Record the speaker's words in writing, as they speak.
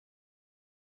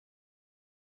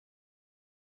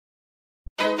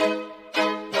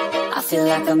feel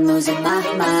like I'm losing my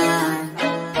mind.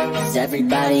 Is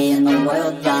everybody in the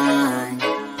world blind?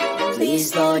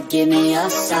 Please, Lord, give me a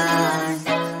sign,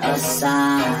 a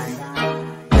sign.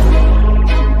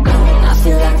 I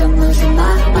feel like I'm losing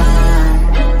my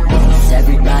mind. Is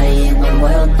everybody in the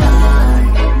world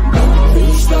blind?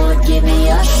 Please, Lord, give me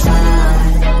a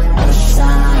sign, a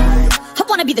sign. I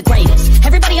wanna be the greatest.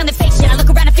 Everybody on the fake shit. I look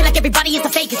around and feel like everybody is the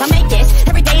fakest. I make this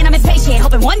every day and I'm impatient,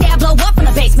 hoping one day I blow up from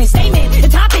the basement. Statement, the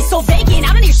top is so vacant.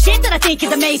 I don't hear shit that I think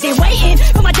is amazing. Waiting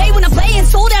for my day when I'm playing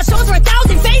sold out shows for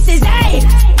 1,000 faces. Hey,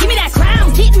 give me that crown,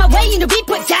 get in my way and to be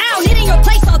put down. It ain't your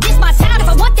place, all this my town. If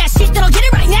I want that shit, then I'll get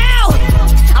it right now.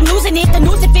 I'm losing it, the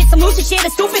news it fits. I'm losing shit, a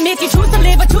stupid myth. You choose to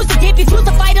live or choose to dip. You choose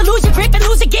to fight or lose your grip and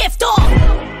lose a gift.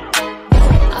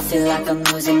 I feel like I'm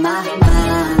losing my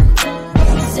mind.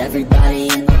 Is everybody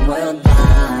in the world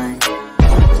blind?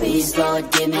 Please, Lord,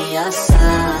 give me a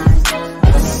sign,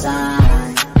 a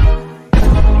sign.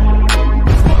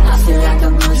 I feel like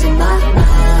I'm losing my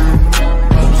mind.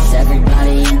 Is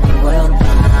everybody in the world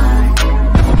blind?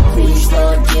 Please,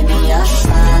 Lord, give me a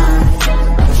sign,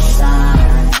 a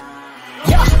sign.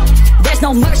 Yeah, there's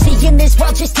no mercy in this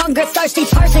world, just hunger-thirsty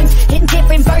persons in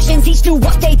different versions. Each new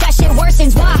update, that shit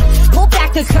worsens. Why? Pull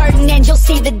back the curtain and you'll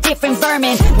see the different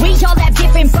vermin. We all have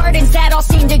different burdens that all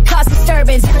seem to cause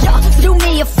disturbance. Yeah, do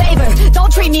me a favor,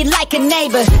 don't treat me like a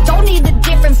neighbor. Don't need the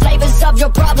different flavors of your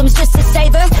problems just to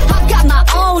savor. I've got my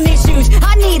own issues,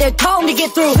 I need a comb to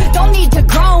get through. Don't need to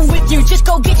groan with you, just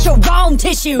go get your own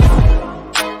tissue.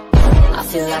 I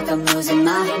feel like I'm losing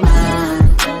my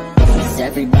mind. Is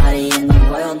everybody in the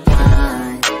world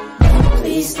blind?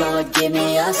 Please, Lord, give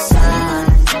me a sign,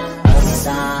 a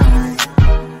sign.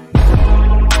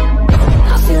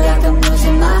 I feel like I'm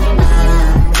losing my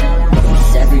mind.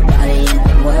 Is everybody in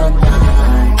the world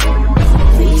blind?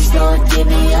 Please, Lord, give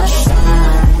me a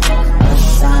sign, a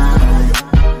sign.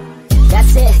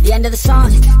 That's it, the end of the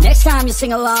song. Next time you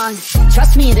sing along.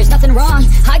 Trust me, there's nothing wrong.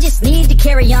 I just need to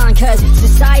carry on, cause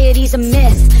society's a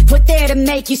myth put there to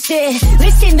make you sit.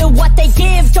 Listen to what they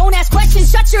give. Don't ask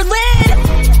questions, shut your lid.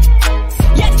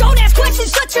 Yeah, don't ask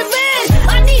questions, shut your lid.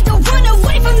 I need to run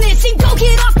away from this and go